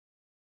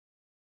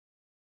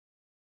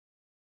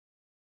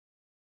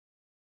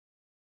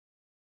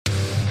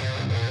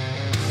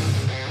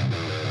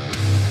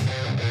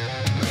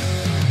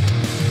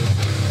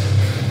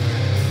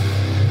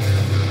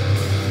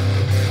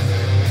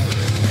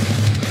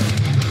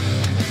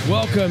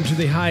Welcome to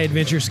the High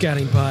Adventure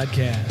Scouting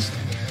Podcast.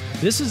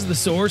 This is the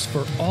source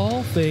for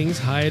all things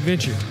high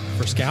adventure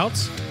for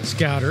scouts,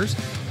 scouters,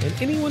 and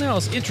anyone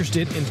else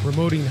interested in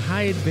promoting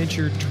high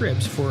adventure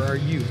trips for our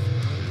youth.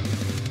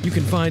 You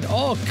can find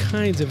all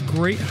kinds of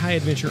great high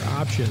adventure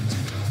options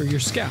for your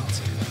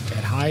scouts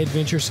at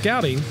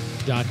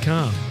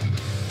highadventurescouting.com.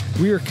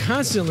 We are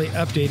constantly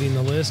updating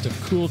the list of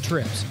cool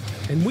trips,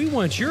 and we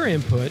want your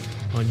input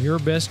on your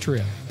best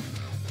trip.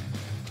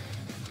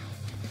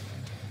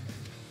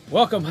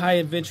 Welcome, high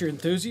adventure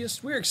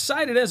enthusiasts. We're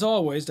excited, as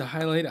always, to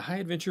highlight a high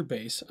adventure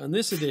base on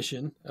this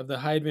edition of the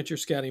High Adventure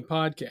Scouting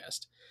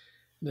Podcast.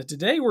 Now,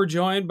 today, we're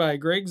joined by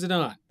Gregg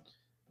Zdan.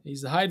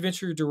 He's the High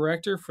Adventure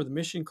Director for the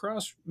Michigan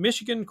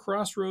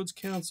Crossroads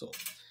Council.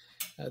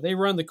 They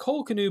run the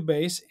Canoe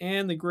Base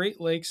and the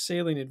Great Lakes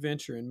Sailing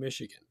Adventure in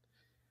Michigan.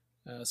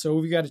 So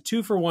we've got a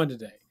 2-for-1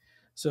 today.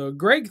 So,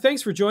 Gregg,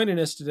 thanks for joining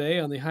us today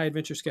on the High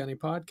Adventure Scouting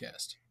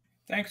Podcast.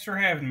 Thanks for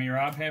having me,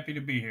 Rob. Happy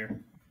to be here.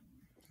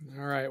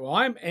 All right. Well,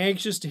 I'm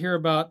anxious to hear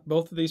about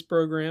both of these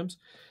programs.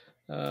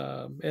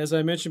 As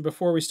I mentioned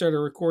before we started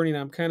recording,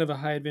 I'm kind of a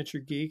high adventure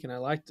geek, and I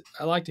like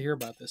to hear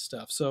about this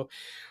stuff. So,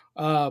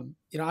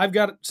 I've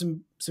got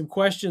some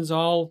questions.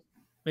 I'll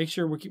make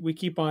sure we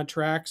keep on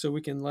track so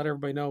we can let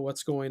everybody know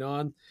what's going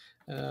on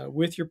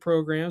with your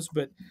programs.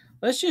 But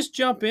let's just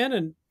jump in,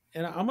 and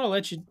I'm going to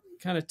let you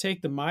kind of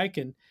take the mic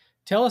and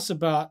tell us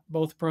about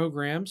both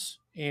programs,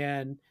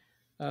 and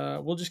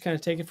we'll just kind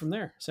of take it from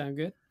there. Sound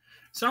good?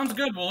 Sounds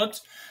good. Well,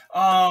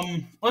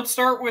 let's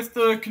start with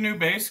the Canoe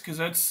Base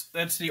because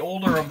that's the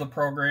older of the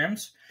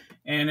programs.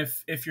 And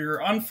if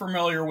you're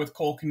unfamiliar with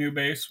Canoe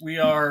Base, we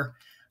are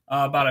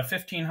about a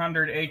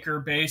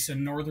 1,500-acre base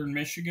in northern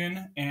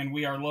Michigan, and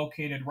we are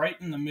located right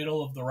in the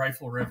middle of the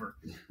Rifle River.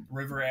 The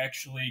river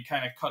actually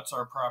kind of cuts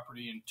our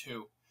property in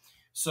two.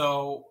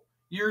 So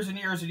years and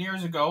years and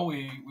years ago,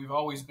 we've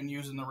always been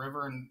using the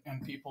river,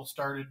 and people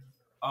started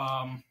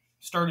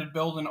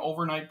building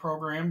overnight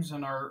programs,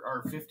 and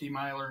our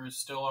 50-miler is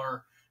still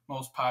our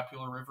most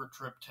popular river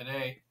trip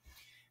today.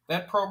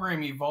 That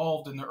program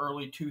evolved in the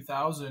early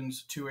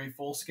 2000s to a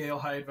full-scale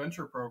high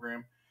adventure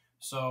program.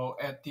 So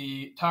at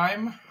the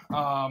time,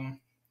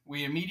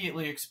 we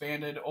immediately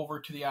expanded over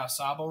to the Au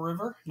Sable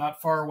River,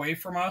 not far away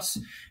from us,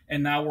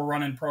 and now we're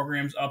running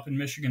programs up in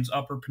Michigan's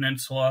Upper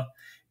Peninsula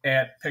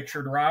at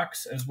Pictured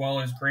Rocks, as well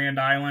as Grand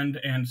Island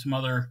and some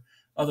other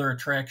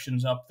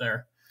attractions up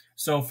there.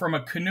 So from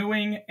a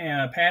canoeing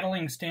and a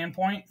paddling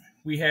standpoint,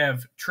 we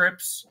have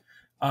trips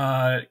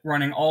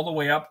running all the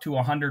way up to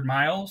 100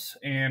 miles,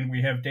 and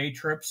we have day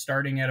trips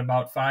starting at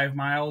about 5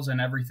 miles and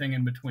everything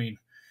in between.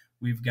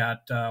 We've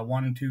got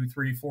 1, 2,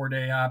 3,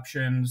 4-day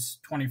options,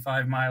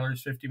 25 milers,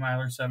 50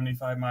 milers,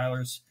 75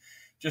 milers,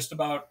 just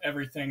about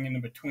everything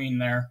in between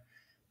there.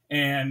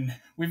 And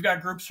we've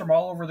got groups from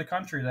all over the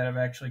country that have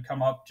actually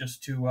come up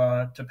just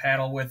to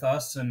paddle with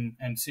us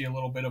and see a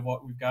little bit of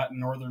what we've got in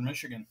northern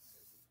Michigan.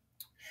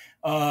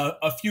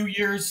 A few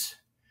years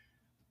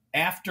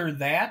after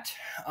that,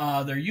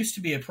 there used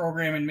to be a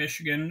program in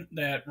Michigan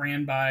that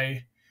ran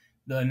by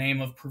the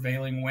name of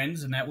Prevailing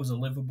Winds, and that was a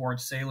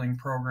live-aboard sailing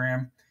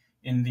program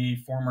in the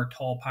former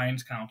Tall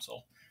Pines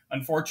Council.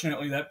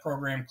 Unfortunately, that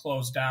program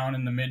closed down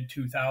in the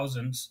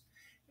mid-2000s,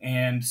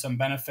 and some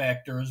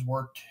benefactors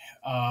worked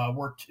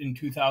in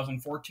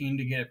 2014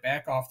 to get it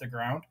back off the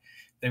ground.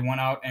 They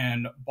went out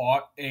and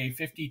bought a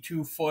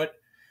 52-foot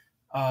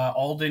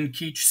Alden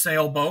Keach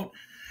sailboat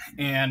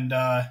and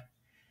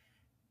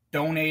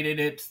donated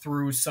it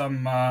through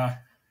some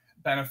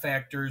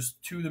benefactors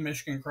to the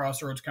Michigan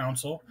Crossroads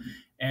Council,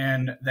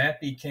 and that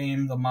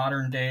became the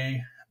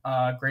modern-day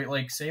Great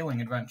Lakes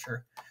Sailing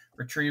Adventure.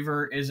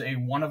 Retriever is a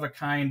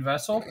one-of-a-kind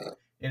vessel.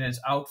 It is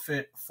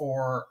outfit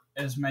for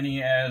as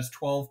many as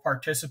 12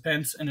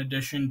 participants in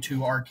addition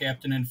to our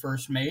captain and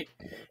first mate,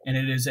 and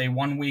it is a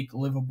 1-week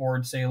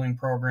live-aboard sailing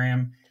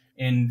program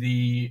in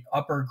the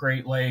upper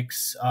Great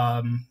Lakes,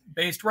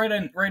 based right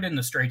in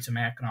the Straits of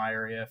Mackinac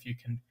area, if you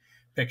can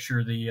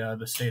picture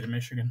the state of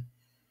Michigan.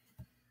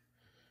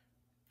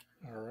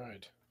 All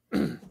right.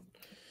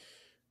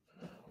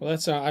 Well,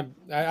 that's I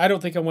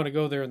don't think I want to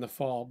go there in the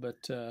fall,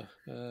 but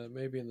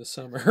maybe in the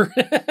summer.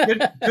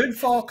 good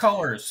fall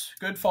colors.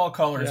 Good fall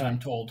colors. Yeah. I'm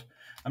told.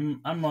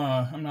 I'm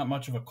not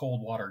much of a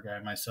cold water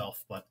guy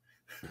myself, but.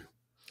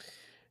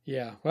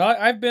 Yeah, well,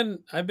 I've been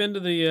to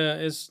the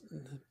as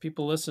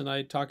people listen,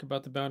 I talked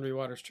about the Boundary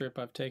Waters trip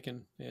I've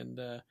taken, and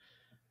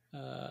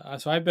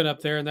so I've been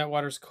up there, and that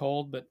water's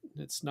cold, but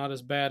it's not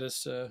as bad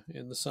as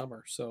in the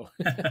summer, so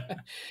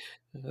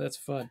that's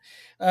fun.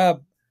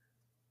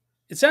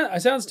 It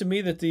sounds to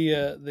me that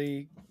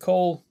the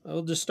Cole,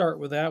 I'll just start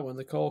with that one,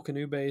 the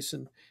Canoe Base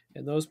and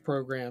those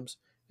programs.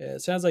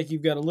 It sounds like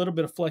you've got a little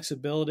bit of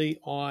flexibility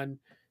on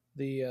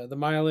the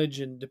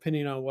mileage, and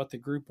depending on what the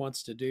group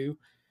wants to do.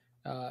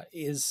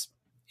 Is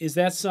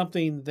that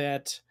something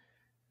that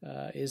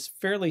is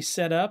fairly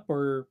set up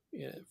or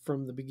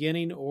from the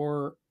beginning,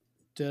 or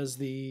does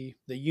the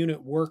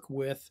unit work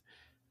with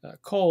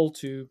Cole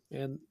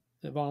and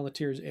the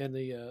volunteers and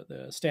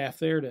the staff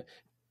there to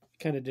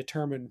kind of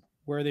determine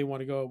where they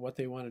want to go, what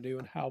they want to do,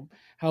 and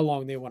how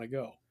long they want to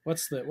go.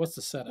 What's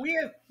the setup?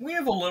 We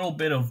have a little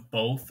bit of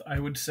both, I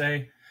would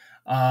say.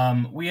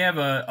 We have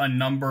a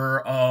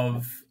number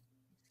of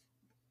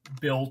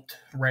built,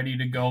 ready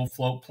to go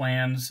float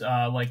plans,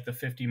 like the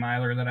 50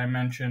 miler that I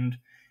mentioned,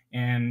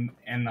 and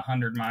the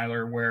 100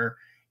 miler, where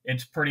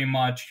it's pretty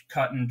much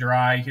cut and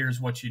dry. Here's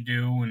what you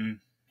do, and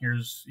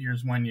here's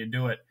when you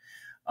do it.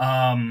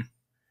 Um,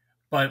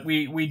 but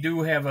we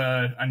do have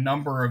a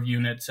number of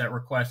units that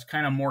request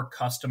kind of more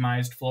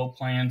customized float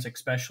plans,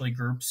 especially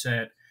groups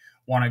that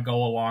want to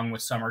go along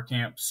with summer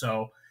camp.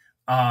 So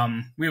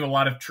we have a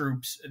lot of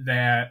troops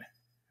that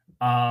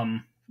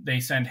they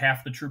send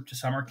half the troop to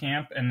summer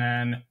camp, and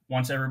then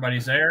once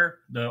everybody's there,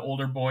 the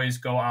older boys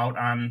go out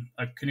on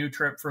a canoe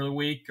trip for the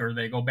week, or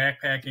they go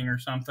backpacking or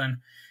something,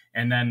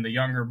 and then the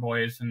younger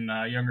boys and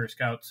younger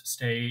scouts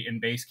stay in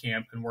base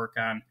camp and work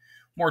on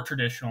more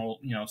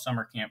traditional,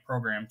 summer camp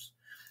programs.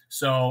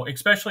 So,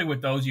 especially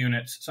with those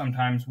units,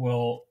 sometimes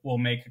we'll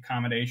make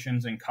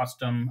accommodations and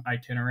custom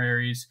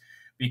itineraries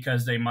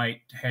because they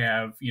might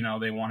have,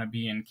 they want to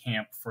be in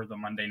camp for the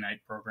Monday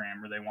night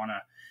program, or they want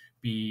to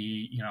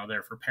be,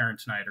 there for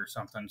parents' night or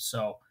something.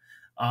 So,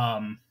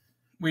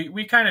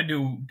 we kind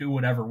of do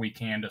whatever we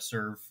can to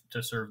serve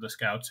the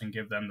scouts and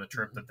give them the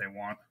trip that they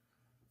want.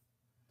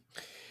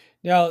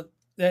 Now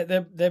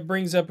that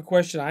brings up a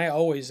question I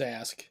always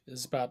ask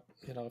is about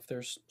if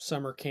there's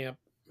summer camp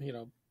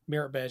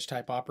merit badge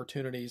type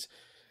opportunities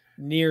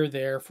near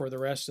there for the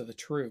rest of the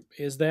troop.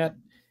 Is that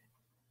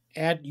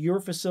at your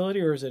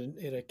facility, or is it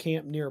at a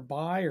camp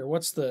nearby, or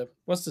what's the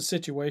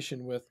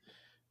situation with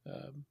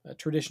a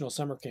traditional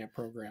summer camp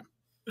program?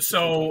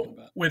 So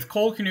with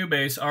Cole Canoe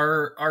Base,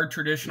 our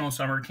traditional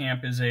summer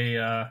camp is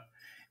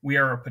we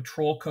are a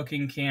patrol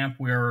cooking camp.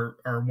 We are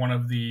one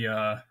of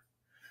the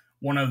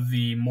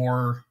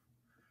more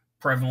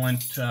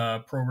prevalent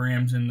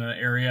programs in the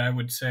area, I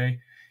would say,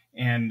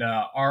 and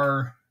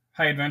our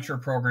high adventure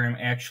program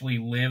actually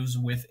lives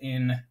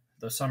within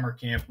the summer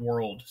camp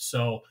world.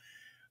 So,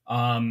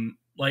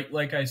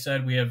 like I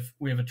said, we have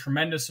a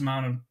tremendous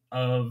amount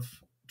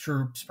of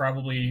troops.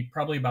 Probably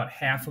about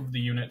half of the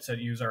units that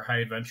use our high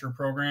adventure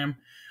program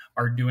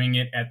are doing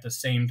it at the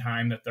same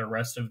time that the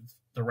rest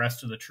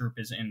of the troop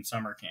is in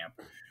summer camp,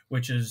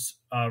 which is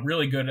a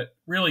really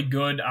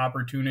good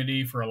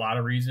opportunity for a lot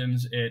of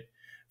reasons. It,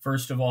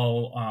 first of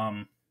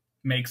all,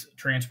 makes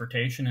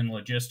transportation and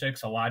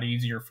logistics a lot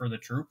easier for the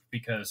troop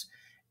because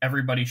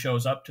everybody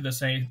shows up to the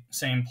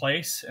same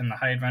place, and the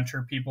high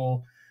adventure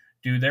people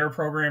do their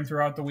program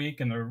throughout the week,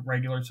 and the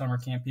regular summer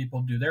camp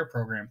people do their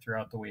program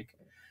throughout the week,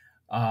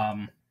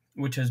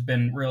 which has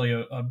been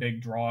really a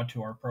big draw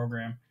to our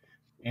program.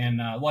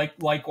 And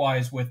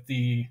likewise with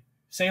the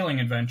sailing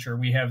adventure,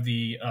 we have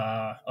the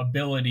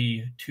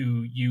ability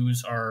to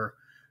use our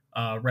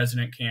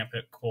resident camp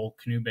at Cole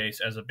Canoe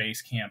Base as a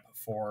base camp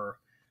for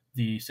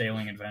the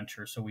sailing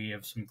adventure. So we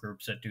have some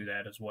groups that do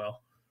that as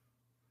well.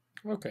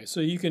 Okay, so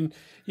you can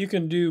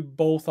do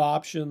both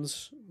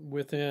options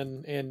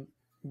within, and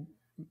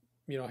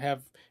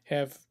have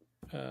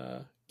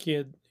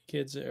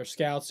kids or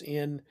scouts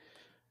in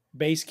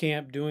base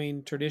camp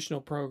doing traditional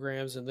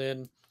programs, and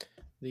then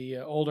the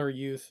older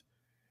youth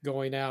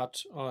going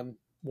out on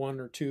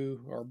one or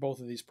two or both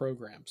of these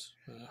programs,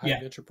 high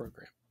adventure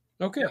program.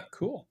 Okay,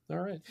 cool. All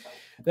right,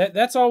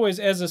 that's always,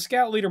 as a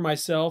scout leader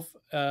myself,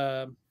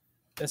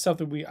 that's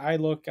something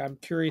I'm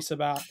curious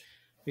about,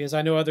 because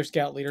I know other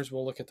scout leaders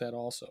will look at that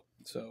also.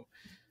 So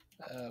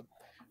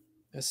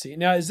let's see.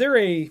 Now, is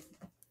there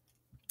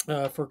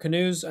for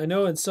canoes? I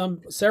know in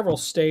several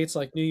states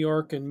like New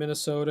York and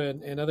Minnesota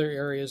and other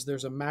areas,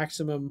 there's a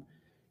maximum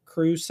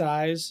crew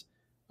size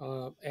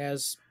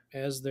as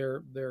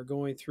they're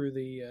going through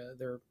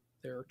their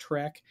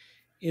trek.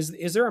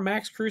 Is there a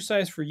max crew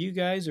size for you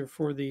guys, or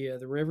for the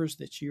rivers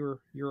that you're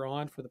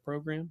on for the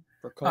program?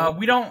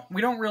 We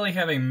don't really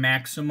have a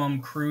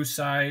maximum crew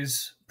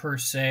size per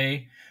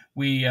se.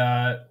 We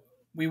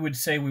would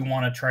say we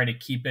want to try to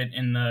keep it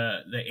in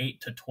the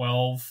 8 to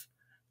 12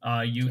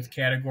 youth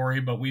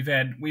category, but we've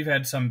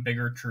had some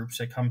bigger troops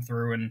that come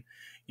through, and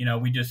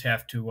we just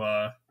have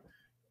to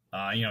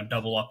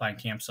double up on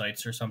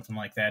campsites or something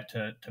like that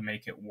to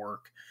make it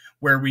work.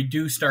 Where we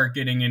do start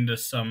getting into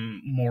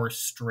some more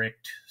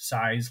strict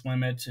size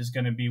limits is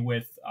going to be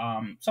with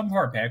some of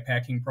our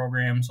backpacking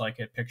programs,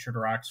 like at Pictured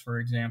Rocks, for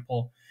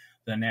example.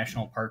 The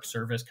National Park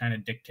Service kind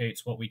of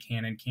dictates what we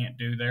can and can't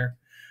do there.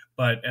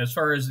 But as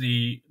far as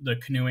the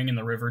canoeing and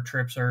the river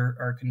trips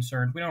are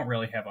concerned, we don't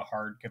really have a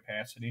hard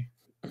capacity.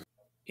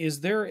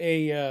 Is there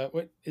a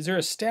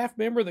staff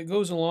member that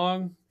goes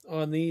along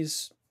on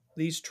these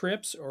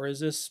trips, or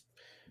is this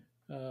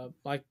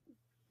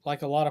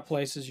like a lot of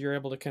places you're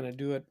able to kind of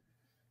do it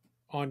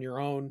on your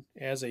own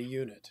as a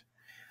unit?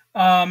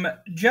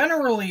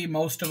 Generally,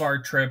 most of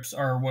our trips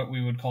are what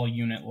we would call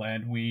unit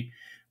led. We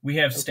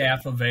have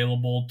staff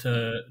available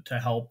to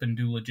help and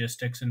do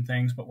logistics and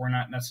things, but we're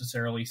not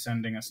necessarily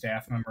sending a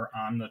staff member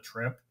on the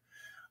trip.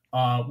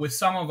 With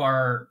some of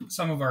our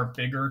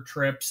bigger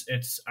trips,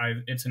 it's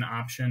an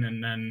option,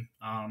 and then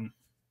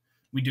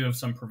We do have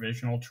some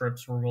provisional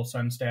trips where we'll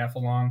send staff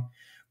along.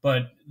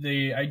 But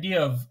the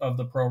idea of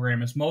the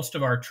program is most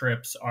of our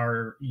trips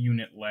are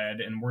unit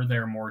led, and we're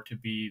there more to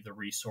be the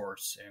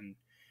resource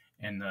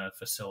and the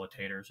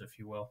facilitators, if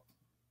you will.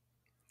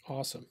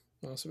 Awesome.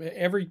 Awesome.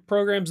 Every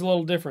program's a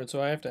little different,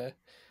 so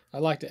I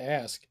like to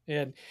ask.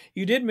 And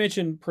you did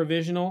mention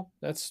provisional.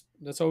 That's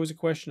always a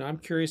question I'm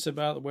curious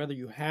about, whether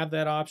you have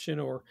that option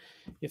or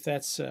if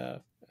that's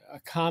a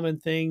common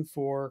thing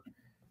for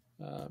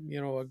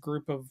a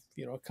group of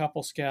a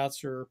couple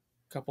scouts or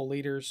a couple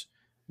leaders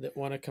that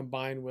want to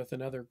combine with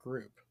another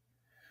group.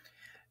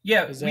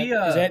 Yeah, Is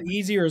that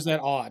easy or is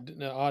that odd?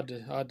 No,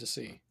 odd to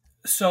see.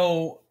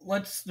 So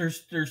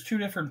there's two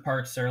different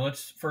parts there.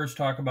 Let's first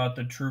talk about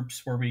the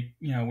troops where we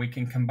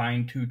can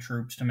combine two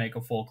troops to make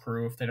a full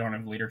crew if they don't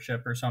have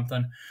leadership or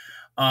something.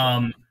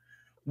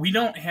 We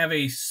don't have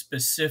a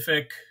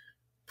specific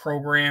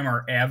program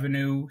or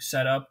avenue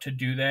set up to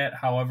do that.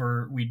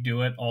 However, we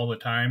do it all the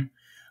time.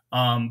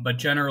 But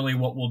generally,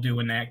 what we'll do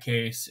in that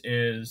case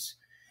is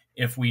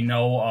if we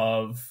know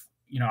of,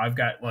 I've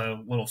got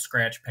a little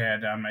scratch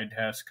pad on my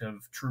desk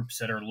of troops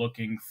that are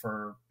looking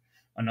for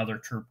another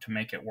troop to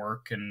make it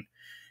work. And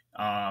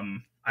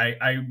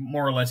I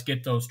more or less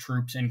get those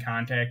troops in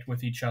contact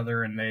with each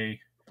other and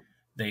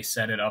they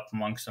set it up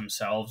amongst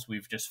themselves.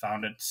 We've just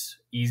found it's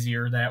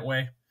easier that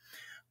way.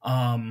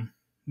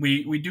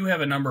 We do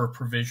have a number of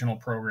provisional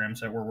programs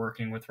that we're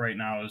working with right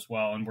now as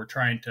well, and we're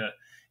trying to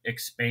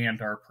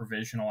expand our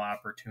provisional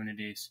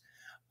opportunities.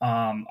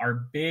 Our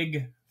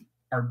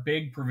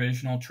big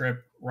provisional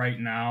trip right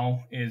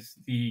now is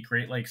the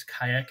Great Lakes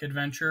Kayak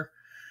Adventure,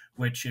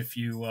 which if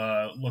you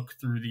look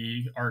through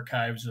the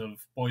archives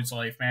of Boys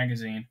Life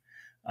magazine,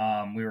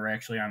 we were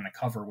actually on the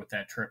cover with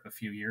that trip a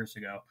few years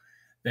ago.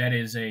 That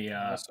is a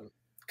Awesome.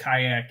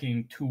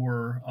 kayaking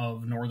tour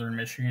of northern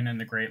Michigan and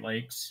the Great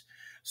Lakes.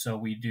 So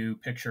we do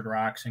Pictured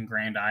Rocks and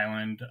Grand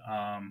Island.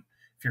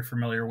 If you're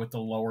familiar with the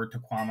lower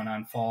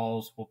Tequamanon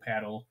Falls, we'll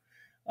paddle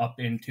up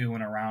into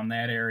and around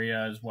that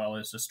area, as well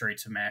as the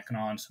Straits of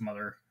Mackinac and some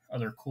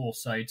other cool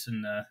sites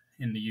in the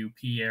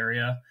UP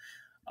area.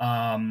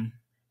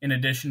 In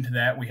addition to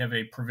that, we have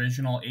a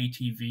provisional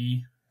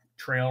ATV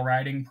trail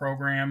riding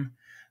program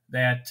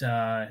that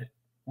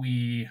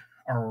we're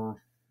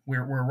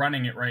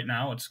running it right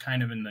now. It's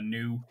kind of in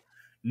the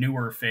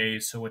newer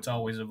phase, so it's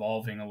always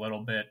evolving a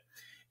little bit.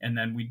 And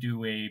then we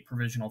do a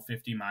provisional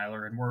 50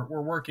 miler, and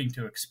we're working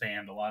to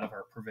expand a lot of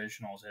our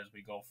provisionals as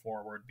we go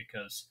forward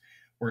because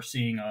we're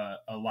seeing a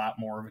lot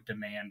more of a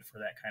demand for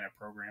that kind of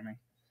programming.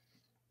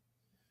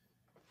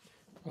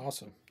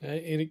 Awesome.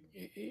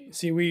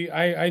 See,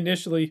 I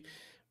initially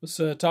was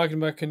talking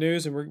about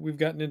canoes, and we've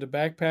gotten into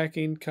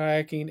backpacking,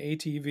 kayaking,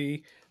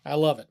 ATV. I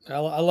love it. I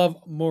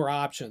love more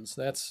options.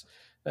 That's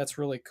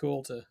really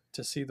cool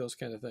to see those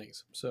kind of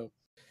things. So,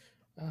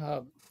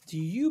 do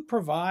you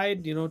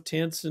provide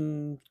tents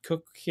and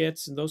cook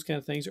kits and those kind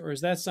of things, or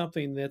is that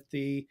something that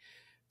the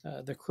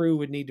crew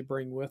would need to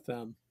bring with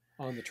them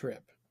on the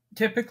trip?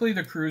 Typically,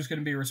 the crew is going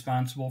to be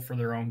responsible for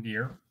their own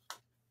gear.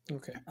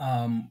 Okay.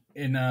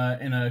 In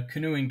a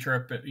canoeing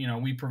trip,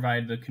 we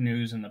provide the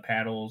canoes and the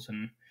paddles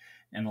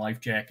and life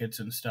jackets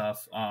and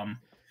stuff.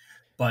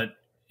 But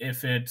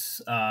if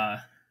it's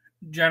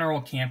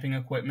general camping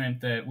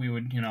equipment that we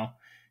would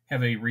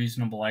have a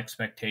reasonable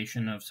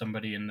expectation of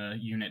somebody in the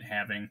unit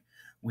having,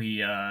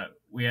 we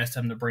ask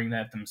them to bring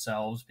that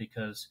themselves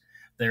because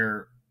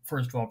they're,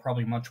 first of all,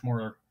 probably much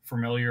more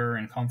familiar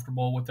and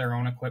comfortable with their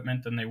own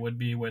equipment than they would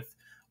be with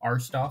our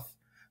stuff.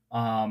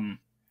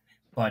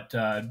 But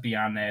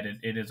beyond that,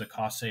 it is a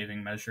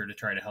cost-saving measure to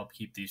try to help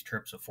keep these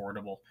trips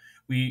affordable.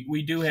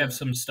 We do have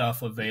some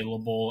stuff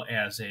available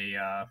as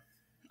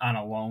on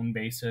a loan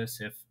basis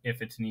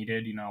if it's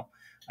needed.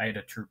 I had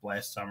a troop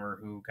last summer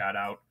who got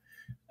out.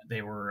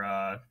 They were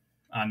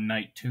on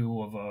night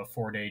 2 of a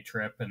 4-day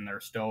trip, and their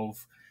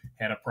stove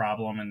had a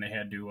problem, and they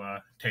had to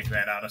take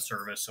that out of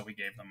service, so we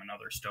gave them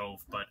another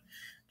stove. But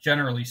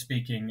generally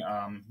speaking,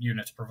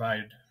 units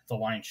provide the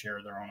lion's share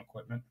of their own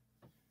equipment.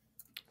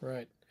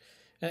 Right.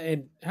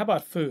 And how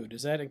about food?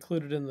 Is that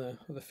included in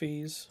the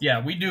fees? Yeah,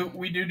 we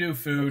do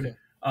food.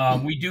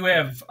 Okay. We do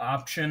have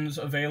options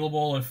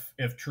available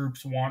if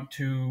troops want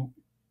to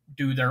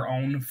do their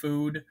own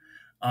food.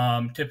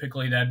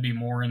 Typically, that'd be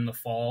more in the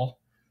fall,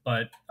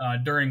 but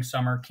during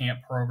summer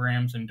camp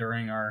programs and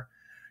during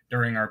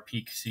our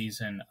peak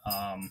season,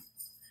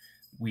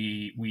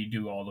 we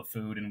do all the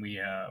food, and we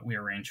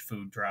arrange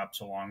food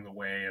drops along the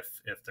way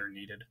if they're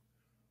needed.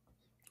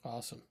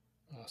 Awesome.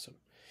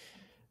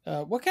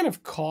 What kind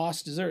of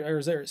cost is there? Or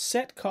is there a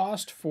set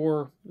cost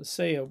for,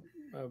 say, a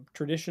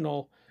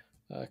traditional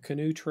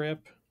canoe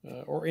trip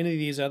or any of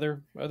these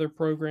other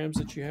programs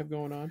that you have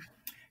going on?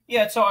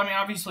 Yeah, so I mean,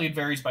 obviously it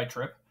varies by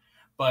trip,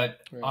 but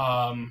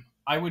right.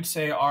 I would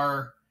say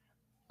our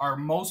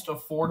most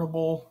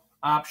affordable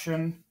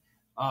option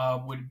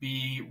would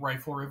be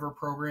Rifle River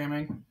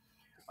programming,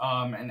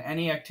 and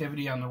any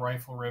activity on the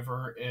Rifle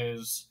River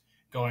is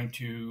going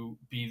to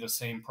be the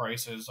same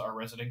price as our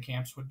resident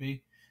camps would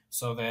be.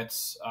 So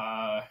that's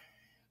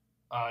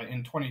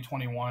in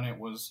 2021, it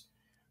was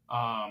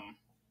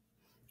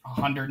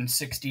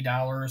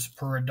 $160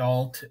 per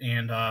adult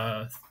and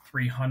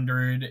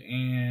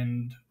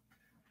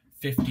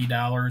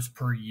 $350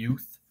 per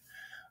youth.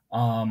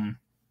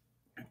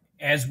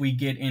 As we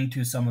get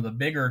into some of the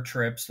bigger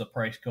trips, the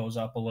price goes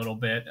up a little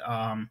bit.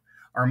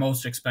 Our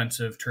most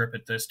expensive trip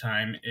at this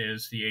time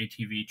is the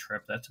ATV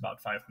trip. That's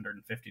about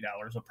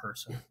 $550 a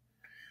person.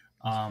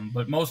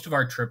 But most of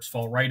our trips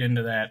fall right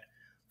into that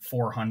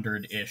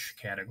 400-ish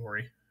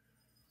category.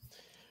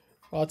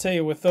 I'll tell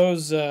you, with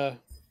those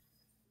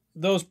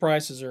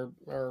prices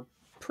are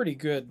pretty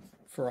good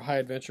for a high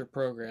adventure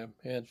program.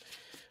 And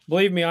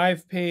believe me,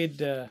 I've been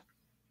to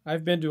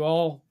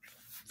all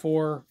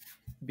 4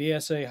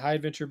 BSA high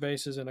adventure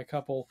bases and a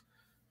couple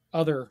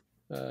other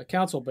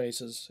council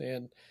bases,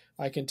 and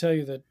I can tell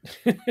you that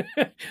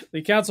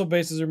the council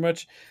bases are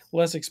much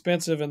less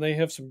expensive, and they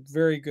have some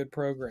very good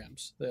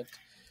programs that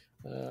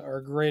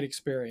are great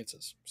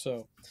experiences.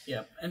 So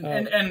yeah,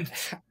 and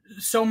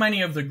so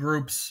many of the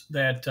groups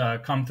that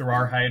come through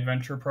our high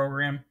adventure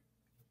program,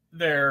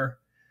 they're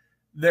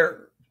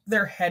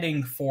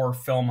heading for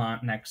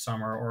Philmont next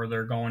summer, or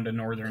they're going to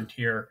Northern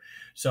Tier.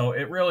 So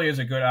it really is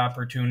a good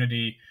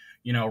opportunity,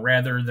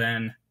 rather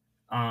than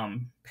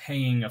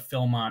paying a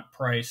Philmont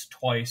price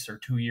twice or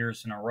 2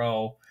 years in a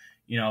row.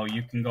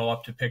 You can go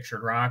up to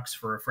Pictured Rocks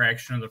for a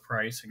fraction of the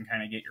price and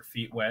kind of get your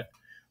feet wet,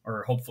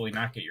 or hopefully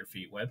not get your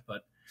feet wet,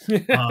 but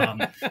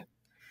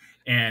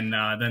and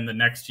then the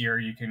next year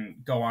you can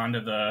go on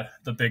to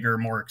the bigger,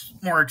 more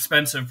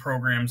expensive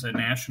programs at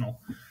National.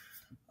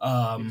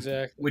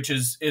 Exactly. Which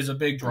is a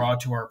big draw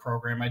to our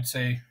program. I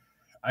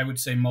would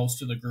say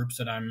most of the groups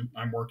that I'm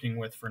working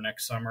with for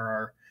next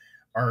summer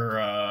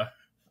are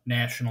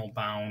national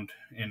bound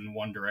in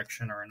one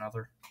direction or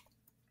another.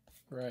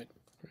 Right.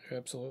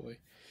 Absolutely.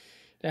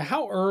 Now,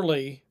 how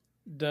early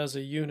does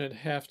a unit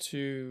have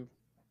to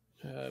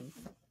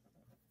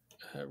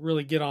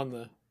really get on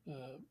the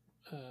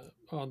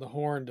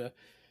horn to,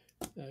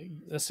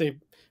 let's say,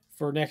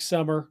 for next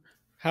summer?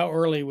 How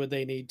early would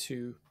they need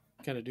to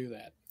kind of do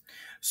that?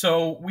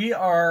 So we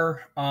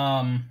are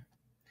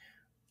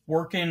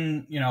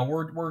working,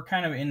 we're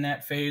kind of in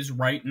that phase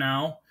right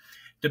now,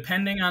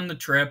 depending on the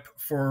trip.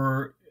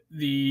 For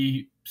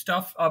the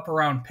stuff up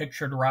around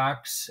Pictured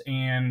Rocks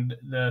and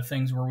the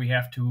things where we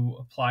have to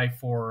apply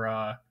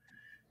for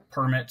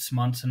permits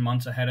months and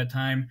months ahead of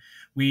time,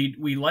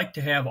 we like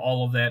to have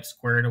all of that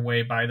squared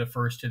away by the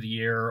first of the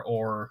year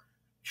or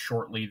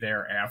shortly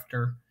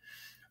thereafter.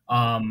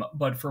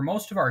 But for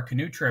most of our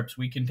canoe trips,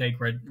 we can take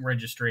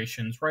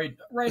registrations right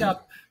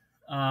up.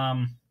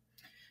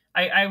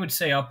 I would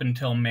say up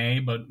until May,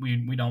 but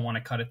we don't want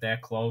to cut it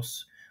that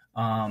close.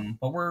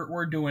 But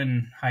we're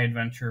doing high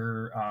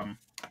adventure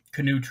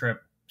canoe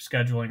trip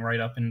scheduling right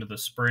up into the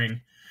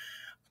spring.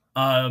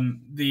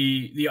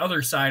 The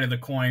other side of the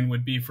coin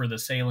would be for the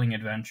sailing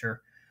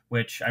adventure,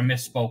 which I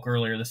misspoke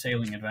earlier. The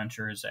sailing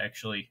adventure is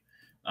actually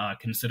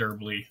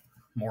considerably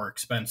more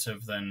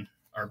expensive than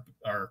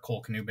our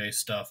Cole Canoe Base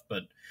stuff,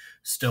 but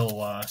still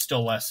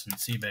less than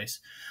Sea Base.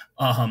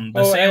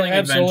 The sailing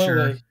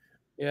adventure,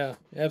 yeah,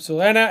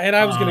 absolutely. And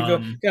I was going to go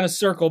kind of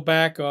circle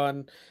back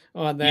on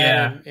that,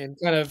 yeah, and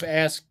kind of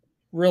ask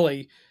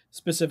really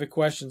specific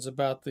questions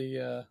about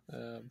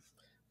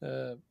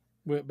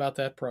about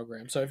that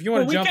program. So if you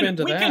want to jump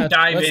into that,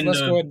 let's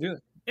go ahead and do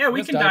it. Yeah,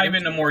 we can dive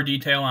into more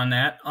detail on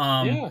that.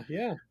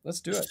 Yeah, let's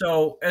do it.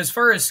 So as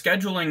far as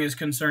scheduling is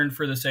concerned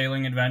for the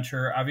sailing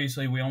adventure,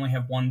 obviously we only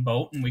have one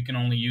boat and we can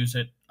only use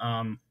it,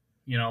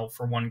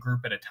 for one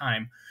group at a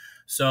time.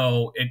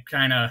 So it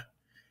kind of,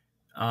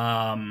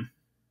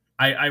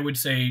 I would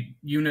say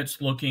units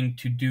looking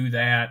to do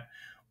that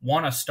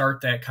want to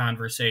start that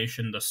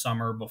conversation the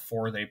summer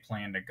before they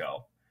plan to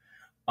go.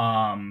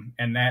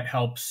 And that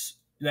helps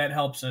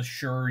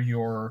assure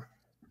your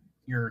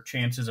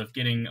chances of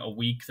getting a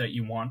week that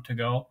you want to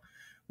go.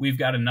 We've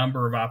got a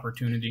number of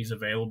opportunities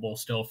available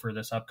still for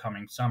this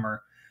upcoming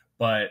summer,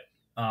 but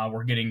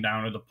we're getting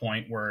down to the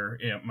point where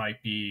it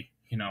might be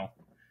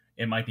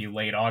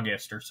late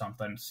August or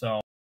something.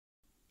 So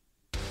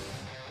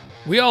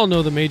we all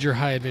know the major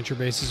high adventure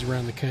bases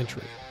around the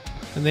country,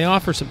 and they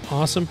offer some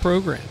awesome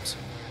programs.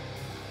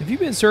 Have you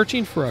been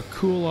searching for a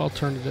cool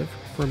alternative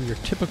from your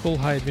typical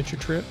high adventure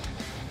trip?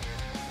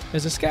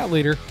 As a scout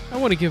leader, I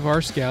want to give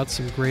our scouts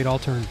some great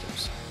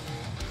alternatives.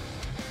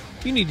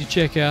 You need to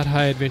check out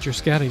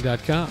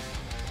highadventurescouting.com.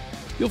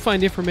 You'll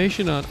find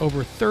information on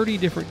over 30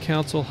 different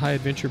council high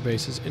adventure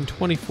bases in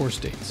 24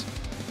 states.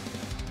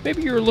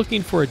 Maybe you're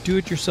looking for a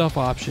do-it-yourself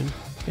option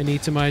and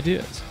need some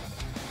ideas.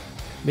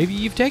 Maybe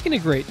you've taken a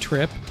great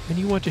trip and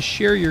you want to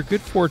share your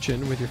good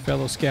fortune with your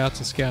fellow scouts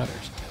and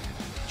scouters.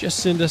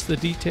 Just send us the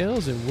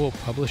details and we'll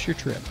publish your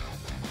trip.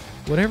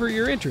 Whatever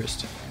your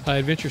interest,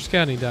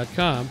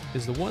 highadventurescouting.com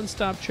is the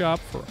one-stop shop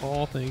for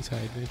all things high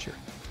adventure.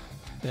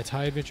 That's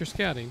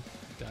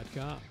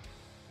highadventurescouting.com.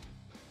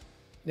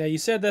 Now, you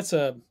said that's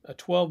a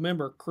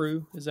 12-member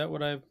crew. Is that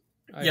what I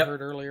Yep.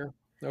 heard earlier?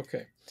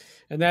 Okay.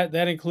 And that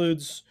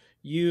includes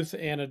youth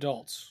and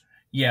adults.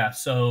 Yeah,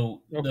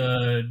 so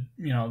Okay.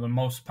 the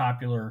most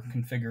popular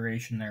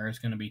configuration there is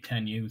going to be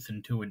 10 youth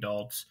and 2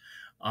 adults.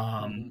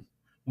 Hmm.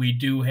 We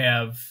do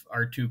have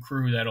our 2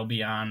 crew that'll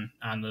be on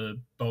the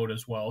boat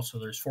as well. So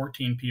there's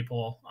 14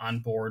 people on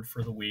board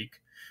for the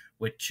week,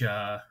 which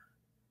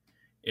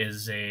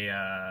is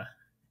a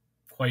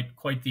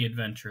quite the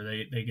adventure.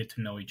 They get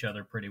to know each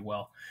other pretty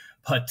well.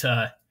 But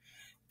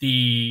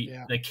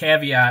Yeah. the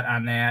caveat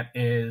on that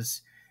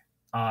is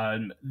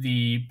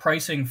the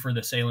pricing for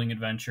the sailing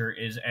adventure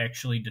is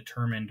actually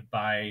determined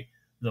by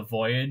the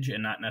voyage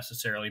and not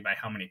necessarily by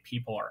how many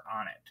people are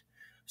on it.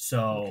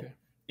 So Okay.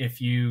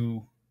 if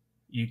you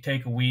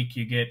take a week,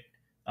 you get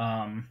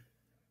um,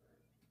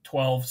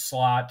 12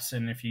 slots,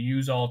 and if you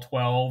use all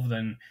 12,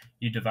 then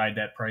you divide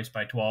that price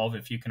by 12.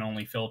 If you can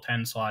only fill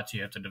 10 slots,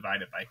 you have to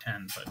divide it by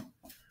 10.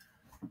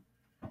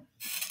 But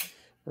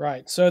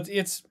Right. So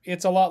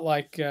it's a lot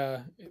like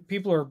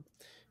people are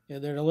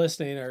that are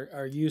listening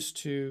are used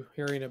to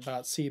hearing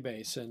about sea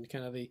base and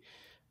kind of the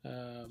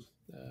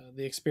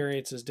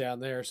experiences down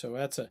there. So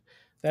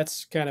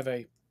that's kind of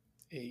a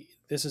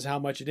this is how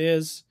much it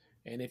is,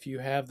 and if you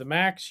have the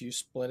max, you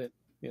split it.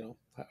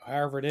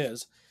 However it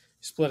is,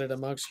 you split it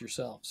amongst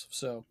yourselves.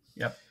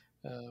 yep.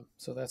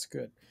 So that's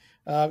good.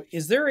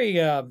 Is there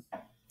a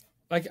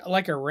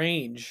like a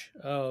range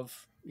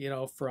of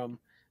from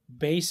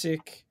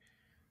basic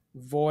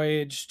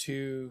voyage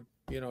to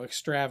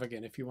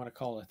extravagant, if you want to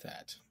call it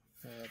that,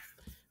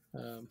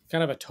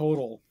 kind of a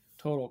total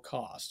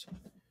cost?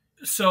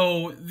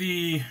 So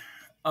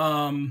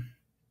um,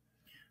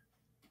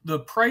 the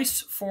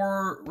price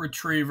for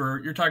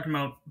retriever, you're talking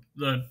about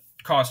the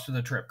cost of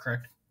the trip,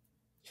 correct?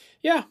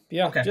 Yeah,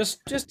 yeah. Okay.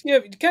 Just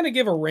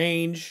give a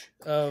range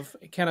of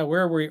kind of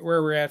where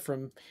we're at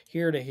from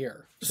here to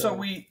here. So So.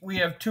 we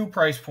have 2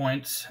 price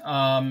points.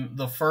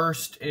 The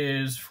first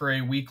is for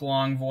a week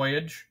long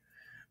voyage,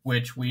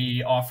 which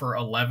we offer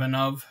 11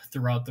 of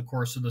throughout the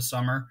course of the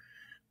summer.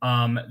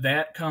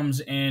 That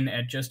comes in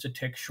at just a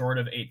tick short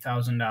of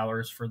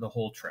 $8,000 for the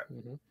whole trip.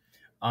 Mhm.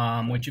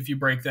 Which, Right. if you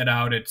break that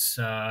out, it's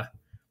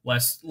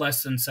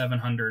less than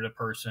 700 a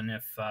person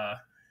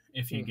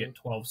if you Hmm. get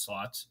 12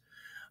 slots.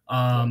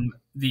 Yep.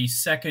 The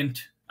second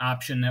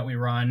option that we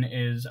run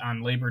is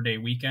on Labor Day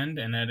weekend,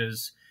 and that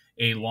is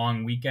a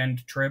long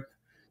weekend trip,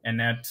 and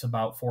that's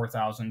about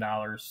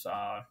 $4,000.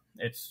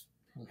 It's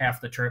Hmm.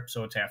 half the trip,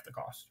 so it's half the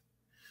cost.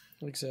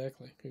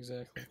 Exactly.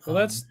 Exactly. Well,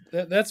 Um,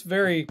 that's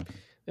very,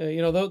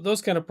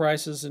 those kind of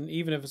prices, and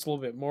even if it's a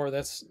little bit more,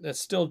 that's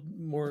still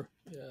more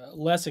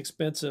less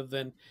expensive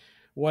than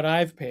what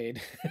I've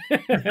paid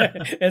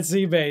at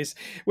Seabase,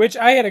 which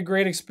I had a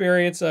great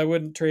experience. I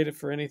wouldn't trade it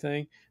for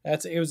anything.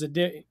 It was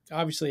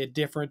obviously a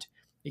different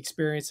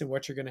experience than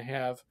what you're going to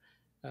have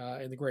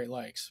in the Great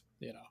Lakes.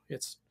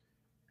 It's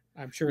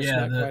I'm sure it's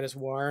yeah, not quite as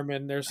warm,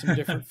 and there's some the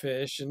different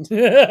fish, and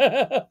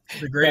the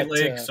Great but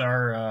Lakes cold.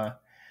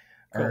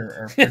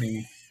 are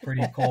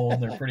pretty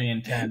cold. They're pretty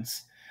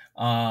intense.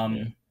 Yeah.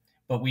 Um,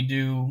 but we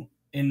do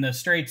in the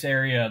Straits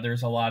area.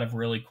 There's a lot of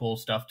really cool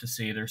stuff to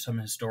see. There's some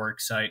historic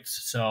sites.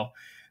 So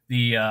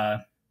the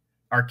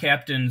our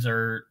captains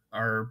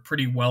are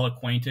pretty well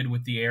acquainted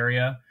with the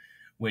area,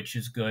 which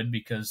is good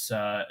because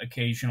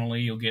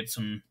occasionally you'll get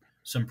some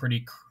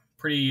pretty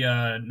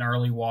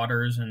gnarly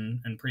waters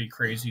and pretty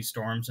crazy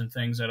storms and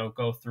things that'll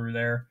go through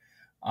there.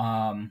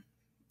 Um,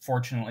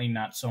 Fortunately,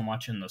 not so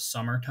much in the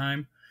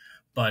summertime,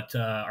 but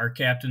our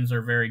captains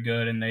are very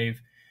good, and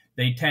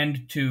they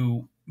tend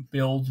to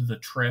build the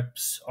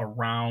trips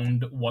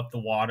around what the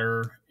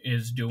water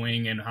is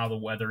doing and how the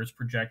weather is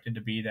projected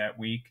to be that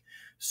week.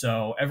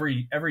 So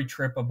every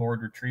trip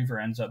aboard Retriever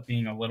ends up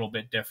being a little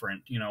bit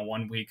different.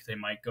 One week they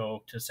might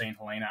go to St.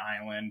 Helena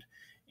Island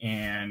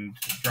and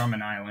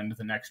Drummond Island.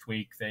 The next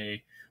week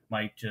they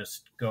might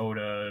just go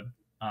to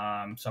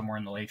somewhere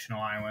in the Lake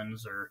Chanel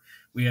Islands, or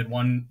we had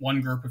one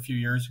group a few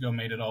years ago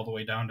made it all the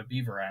way down to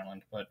Beaver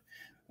Island, but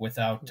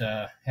without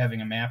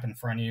having a map in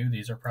front of you,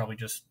 these are probably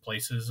just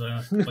places in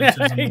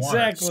the water.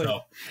 Exactly.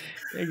 So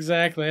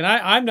Exactly. And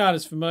I'm not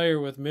as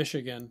familiar with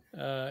Michigan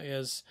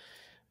as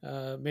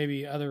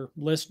maybe other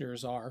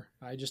listeners are.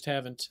 I just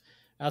haven't,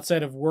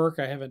 outside of work,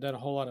 I haven't done a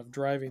whole lot of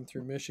driving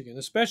through Michigan,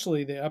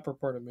 especially the upper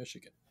part of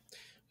Michigan,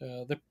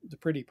 the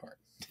pretty part.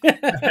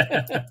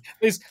 At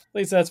least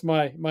that's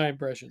my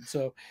impression.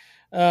 So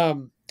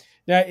um,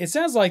 now it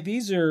sounds like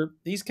these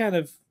kind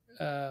of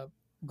uh,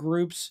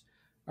 groups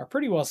are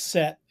pretty well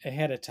set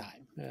ahead of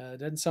time. It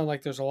doesn't sound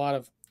like there's a lot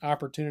of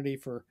opportunity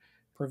for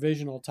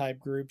provisional type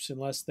groups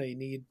unless they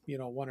need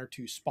one or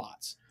two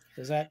spots.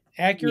 Is that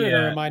accurate, or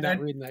yeah, am I not that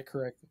reading that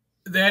correctly?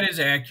 that is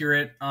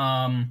accurate.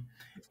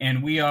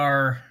 And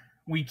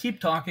we keep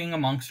talking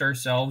amongst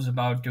ourselves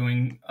about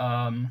doing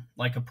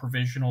like a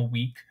provisional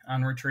week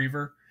on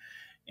Retriever,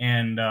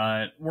 and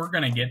we're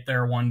gonna get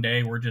there one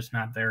day. We're just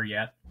not there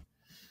yet.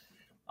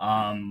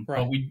 But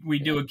Right. we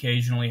Yeah. do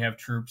occasionally have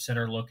troops that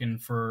are looking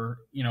for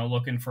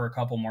a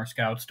couple more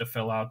scouts to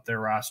fill out their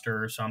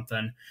roster or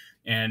something,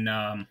 and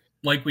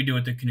like we do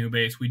at the Canoe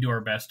Base, we do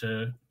our best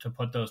to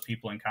put those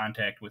people in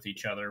contact with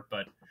each other.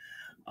 But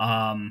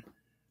um,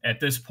 at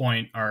this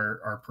point,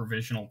 our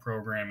provisional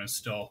program is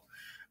still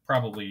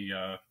probably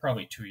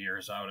 2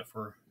 years out if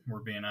we're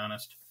being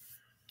honest.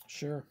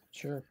 Sure,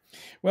 sure.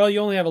 Well, you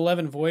only have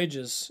 11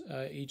 voyages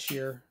each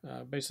year,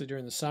 basically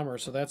during the summer,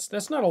 so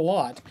that's not a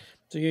lot.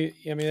 So I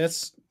mean,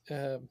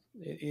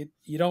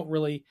 you don't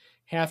really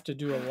have to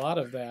do a lot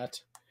of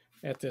that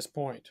at this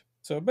point.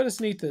 So, but it's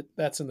neat that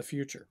that's in the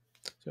future.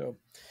 So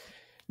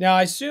now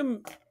I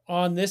assume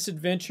on this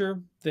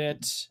adventure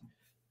that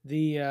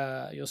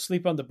you'll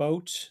sleep on the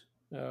boat,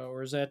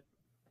 or is that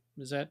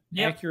Yep.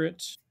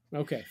 accurate?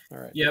 Okay, all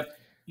right. Yep.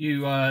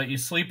 You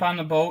sleep on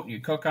the boat, you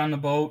cook on the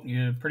boat,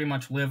 you pretty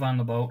much live on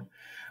the boat.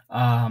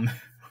 Um,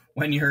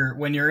 when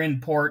you're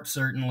in port,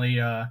 certainly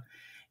you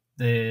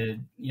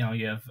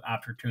have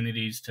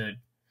opportunities to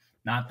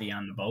not be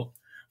on the boat.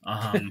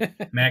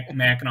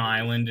 Mackinac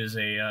Island is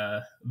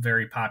a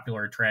very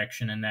popular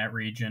attraction in that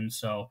region,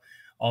 so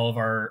all of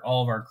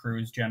our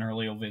crews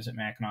generally will visit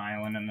Mackinac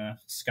Island, and the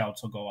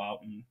scouts will go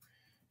out and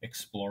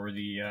explore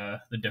the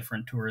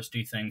different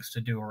touristy things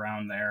to do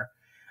around there.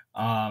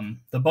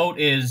 The boat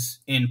is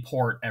in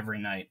port every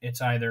night.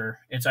 It's either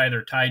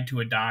tied to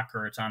a dock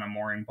or it's on a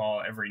mooring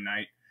ball every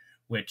night,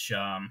 which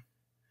allow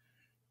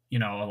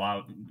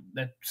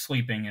that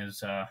sleeping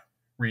is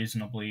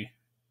reasonably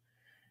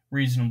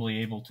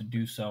able to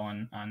do so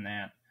on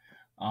that.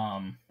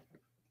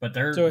 But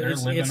they're So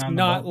living it's on the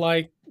not boat.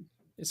 like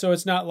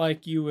it's not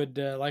like you would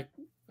like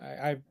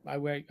I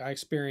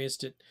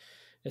experienced it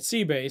at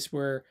Sea Base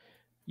where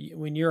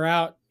when you're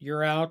out,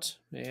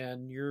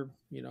 and you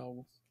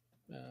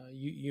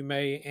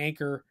may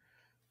anchor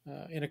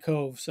in a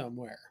cove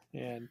somewhere.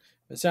 And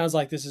it sounds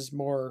like this is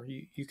more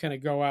you kind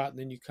of go out and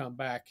then you come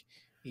back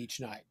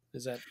each night.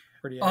 Is that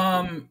pretty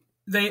accurate?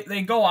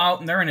 They go out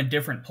and they're in a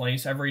different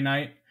place every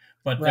night,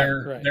 but Right,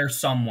 they're right. they're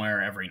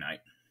somewhere every night.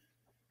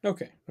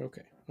 Okay,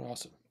 okay.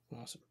 Awesome,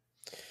 awesome.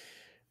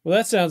 Well,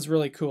 that sounds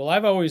really cool.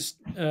 I've always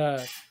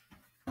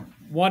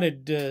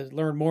wanted to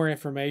learn more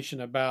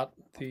information about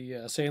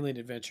the sailing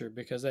adventure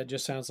because that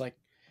just sounds like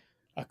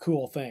a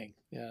cool thing.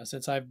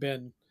 Since I've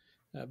been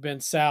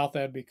south,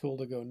 that'd be cool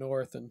to go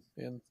north and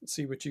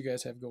see what you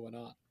guys have going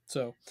on.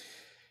 So,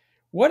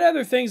 what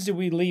other things did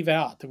we leave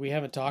out that we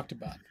haven't talked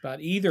about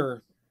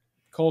either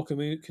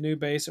Canoe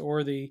Base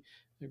or the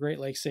Great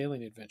Lakes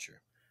Sailing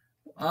Adventure?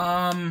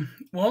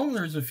 Well,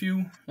 there's a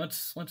few.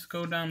 Let's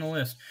go down the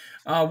list.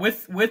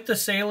 With the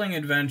sailing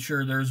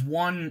adventure, there's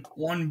one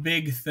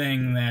big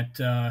thing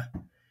that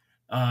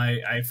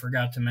I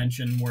forgot to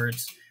mention, where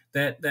it's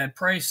that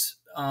price,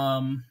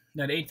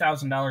 that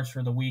 $8,000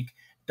 for the week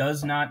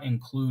does not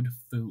include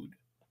food.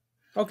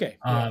 Okay,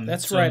 yeah,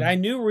 that's So right. I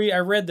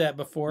read that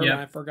before, and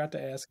yeah, I forgot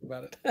to ask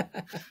about it.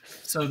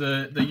 so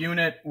the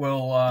unit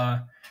will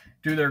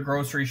do their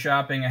grocery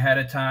shopping ahead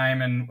of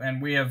time,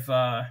 and we have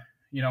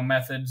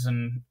methods,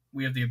 and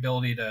we have the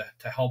ability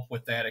to help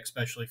with that,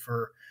 especially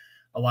for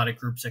a lot of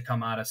groups that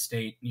come out of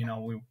state.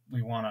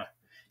 We want to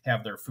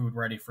have their food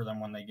ready for them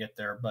when they get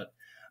there, but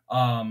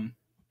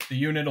the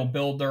unit will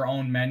build their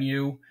own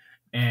menu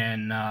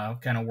and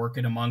kind of work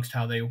it amongst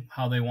how they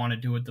want to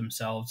do it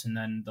themselves, and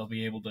then they'll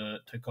be able to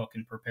cook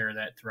and prepare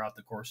that throughout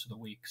the course of the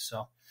week.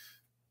 So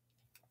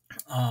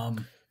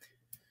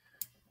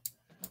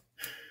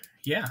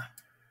yeah.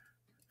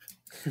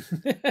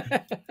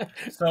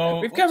 So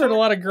We've covered a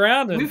lot of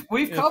ground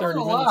we've in covered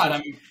 30 a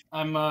minutes.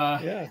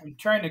 lot. Yeah. I'm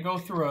trying to go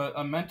through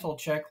a mental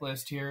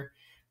checklist here.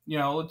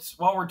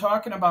 While we're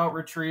talking about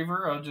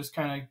Retriever, I'll just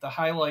kind of the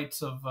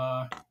highlights of.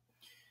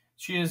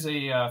 She is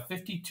a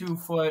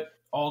 52-foot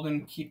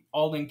Alden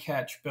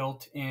ketch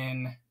built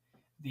in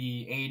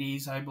the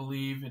 80s, I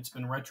believe. It's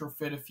been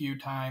retrofit a few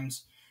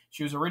times.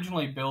 She was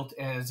originally built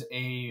as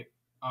a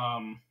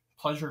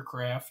pleasure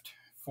craft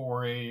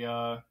for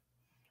a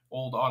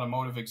old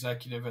automotive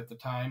executive at the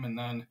time, and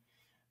then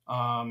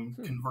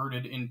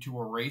converted into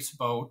a race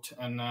boat,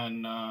 and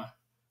then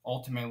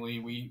ultimately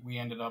we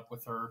ended up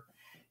with her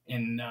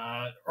in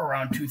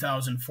around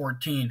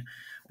 2014.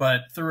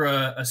 But through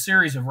a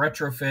series of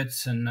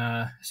retrofits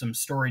and some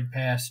storied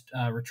past,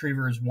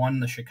 Retriever has won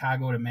the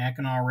Chicago to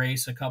Mackinac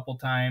race a couple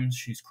times.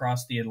 She's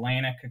crossed the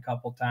Atlantic a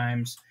couple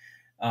times.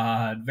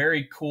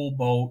 Very cool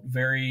boat,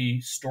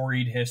 very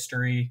storied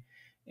history,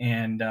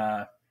 and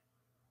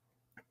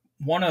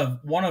one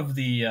of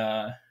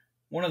the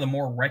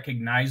more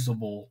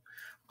recognizable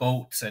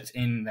boats that's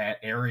in that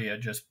area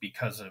just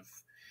because of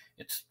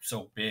it's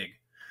so big.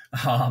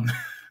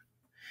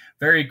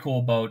 Very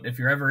cool boat. If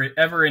you're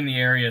ever in the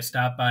area,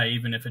 stop by,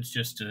 even if it's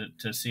just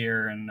to see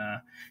her and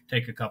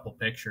take a couple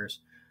pictures.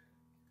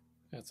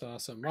 That's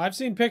awesome. Well, I've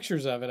seen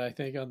pictures of it, I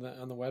think, on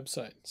the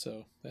website.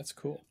 So that's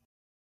cool.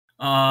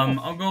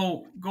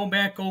 I'll go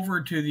back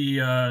over to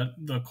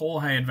the Coal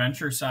High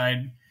Adventure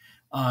side.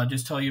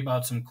 Just tell you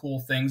about some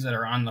cool things that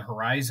are on the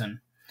horizon.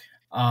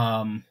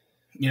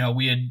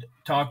 We had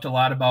talked a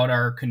lot about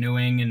our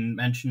canoeing and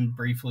mentioned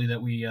briefly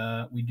that we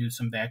do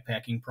some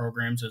backpacking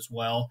programs as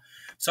well.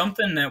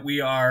 Something that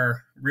we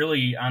are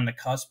really on the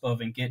cusp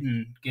of and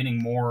getting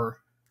more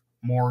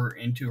more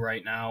into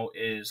right now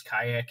is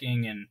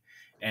kayaking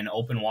and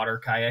open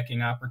water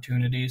kayaking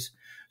opportunities.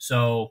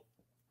 So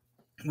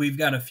we've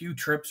got a few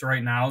trips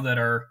right now that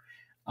are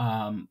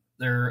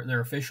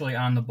they're officially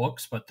on the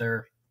books, but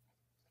they're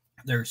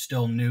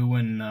still new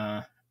and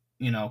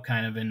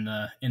kind of in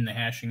the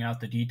hashing out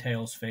the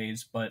details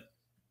phase. But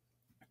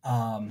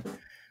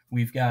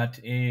we've got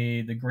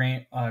the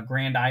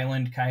Grand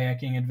Island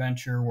kayaking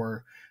adventure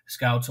where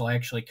scouts will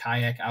actually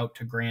kayak out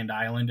to Grand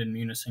Island in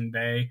Munising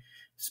Bay,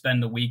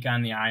 spend the week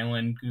on the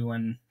island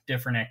doing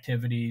different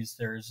activities.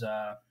 There's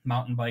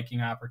mountain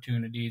biking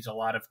opportunities, a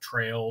lot of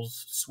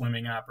trails,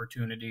 swimming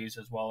opportunities,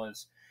 as well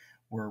as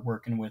we're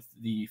working with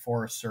the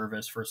Forest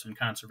Service for some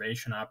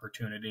conservation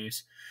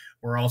opportunities.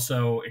 We're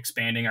also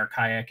expanding our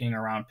kayaking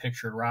around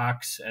pictured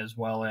rocks, as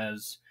well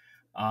as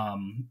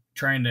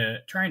trying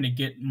to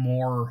get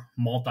more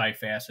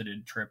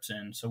multifaceted trips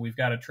in. So we've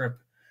got a trip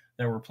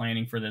that we're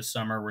planning for this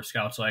summer where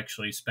scouts will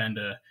actually spend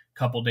a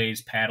couple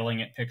days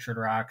paddling at pictured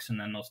rocks, and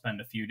then they'll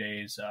spend a few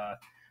days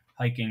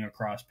hiking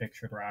across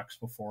pictured rocks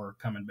before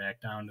coming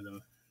back down to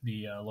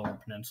the lower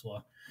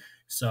peninsula.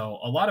 So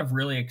a lot of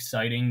really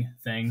exciting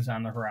things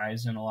on the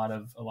horizon, a lot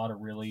of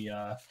really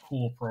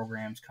cool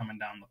programs coming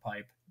down the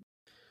pipe.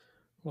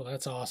 Well,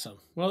 that's awesome.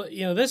 Well,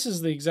 this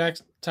is the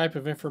exact type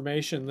of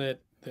information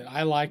that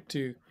I like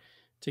to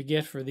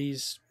get for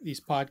these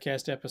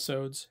podcast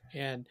episodes,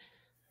 and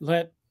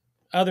let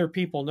other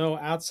people know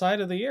outside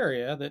of the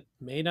area that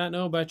may not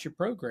know about your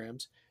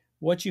programs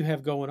what you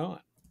have going on.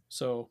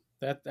 So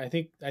that I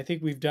think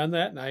we've done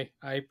that, and I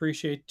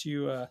appreciate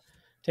you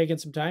taking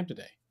some time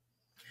today.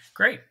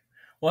 Great.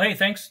 Well, hey,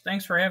 thanks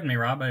for having me,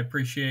 Rob. I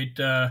appreciate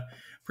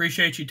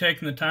you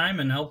taking the time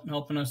and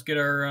helping us get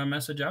our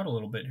message out a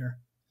little bit here.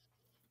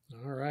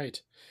 All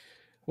right.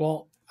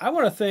 Well, I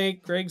want to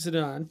thank Gregg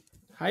Zdan,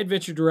 High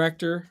Adventure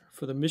Director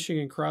for the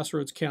Michigan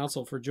Crossroads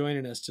Council, for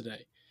joining us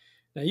today.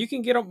 Now, you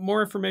can get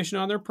more information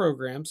on their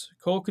programs.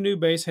 Canoe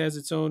Base has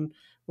its own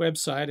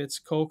website. It's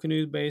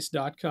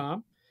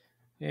canoebase.com.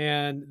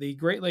 And the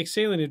Great Lakes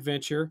Sailing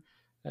Adventure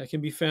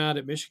can be found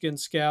at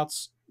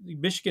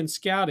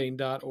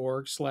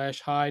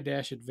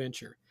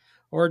michiganscouting.org/high-adventure.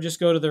 Or just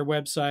go to their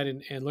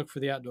website and look for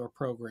the outdoor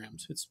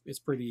programs. It's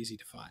pretty easy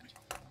to find.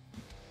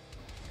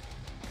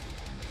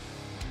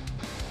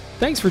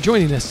 Thanks for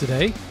joining us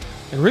today.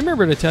 And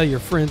remember to tell your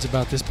friends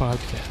about this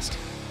podcast.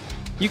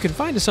 You can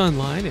find us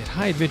online at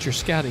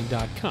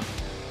highadventurescouting.com,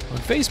 on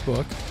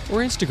Facebook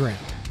or Instagram.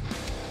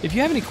 If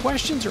you have any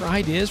questions or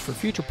ideas for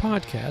future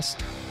podcasts,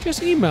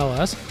 just email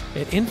us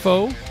at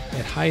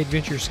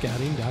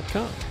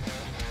info@highadventurescouting.com.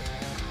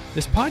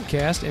 This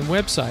podcast and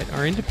website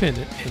are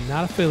independent and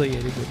not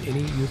affiliated with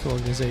any youth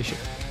organization.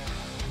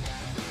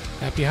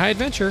 Happy high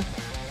adventure!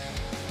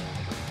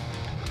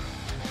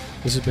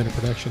 This has been a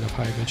production of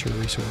High Adventure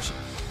Resources.